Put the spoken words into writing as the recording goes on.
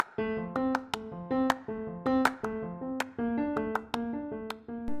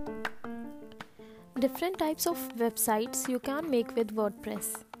different types of websites you can make with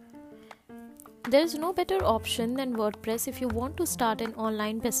WordPress. There is no better option than WordPress if you want to start an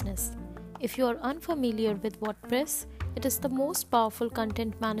online business. If you are unfamiliar with WordPress, it is the most powerful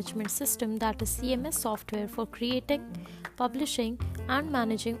content management system that is CMS software for creating, publishing, and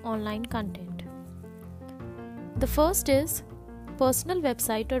managing online content. The first is personal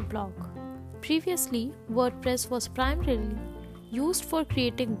website or blog. Previously, WordPress was primarily used for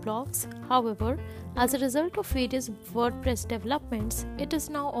creating blogs. However, as a result of various WordPress developments, it is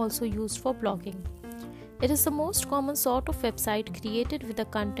now also used for blogging. It is the most common sort of website created with a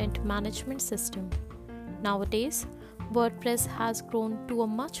content management system. Nowadays, WordPress has grown to a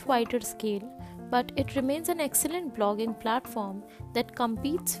much wider scale, but it remains an excellent blogging platform that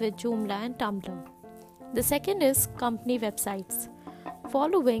competes with Joomla and Tumblr. The second is company websites.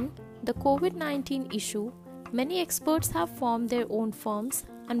 Following the COVID-19 issue, many experts have formed their own firms,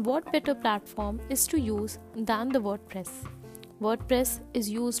 and what better platform is to use than the WordPress? WordPress is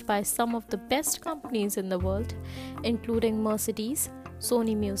used by some of the best companies in the world, including Mercedes,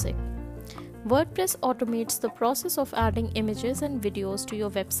 Sony Music. WordPress automates the process of adding images and videos to your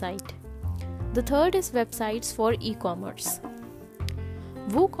website. The third is websites for e-commerce.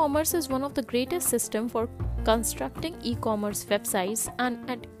 WooCommerce is one of the greatest systems for constructing e-commerce websites,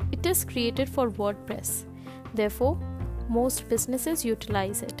 and it is created for WordPress. Therefore, most businesses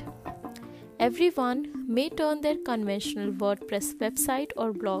utilize it. Everyone may turn their conventional WordPress website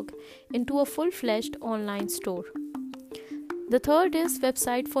or blog into a full-fledged online store. The third is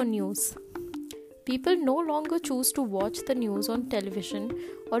website for news. People no longer choose to watch the news on television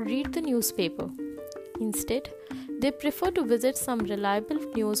or read the newspaper. Instead, they prefer to visit some reliable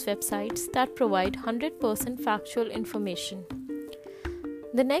news websites that provide 100% factual information.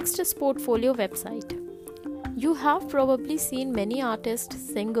 The next is portfolio website. You have probably seen many artists,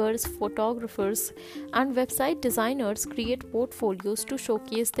 singers, photographers, and website designers create portfolios to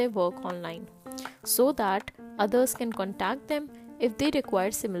showcase their work online, so that others can contact them if they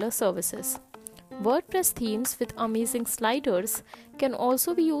require similar services. WordPress themes with amazing sliders can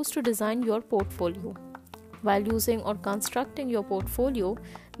also be used to design your portfolio. While using or constructing your portfolio,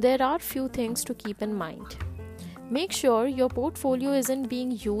 there are few things to keep in mind. Make sure your portfolio isn't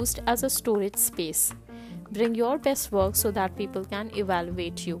being used as a storage space. Bring your best work so that people can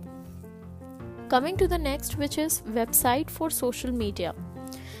evaluate you. Coming to the next, which is website for social media.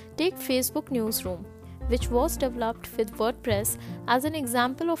 Take Facebook Newsroom, which was developed with WordPress as an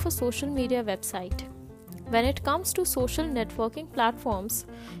example of a social media website. When it comes to social networking platforms,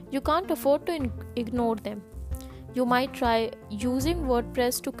 you can't afford to ignore them. You might try using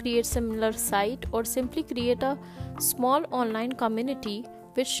WordPress to create similar site, or simply create a small online community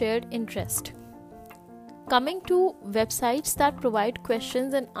with shared interest. Coming to websites that provide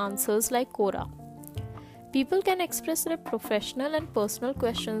questions and answers like Quora. People can express their professional and personal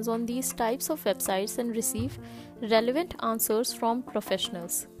questions on these types of websites and receive relevant answers from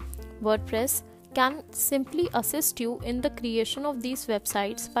professionals. WordPress can simply assist you in the creation of these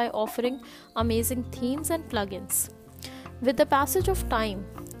websites by offering amazing themes and plugins. With the passage of time,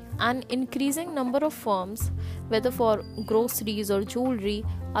 an increasing number of firms, whether for groceries or jewelry,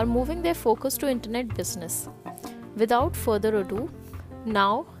 are moving their focus to internet business. Without further ado,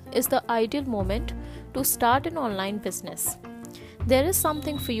 now is the ideal moment to start an online business. There is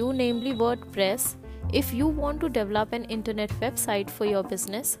something for you, namely WordPress, if you want to develop an internet website for your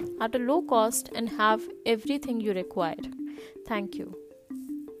business at a low cost and have everything you require. Thank you.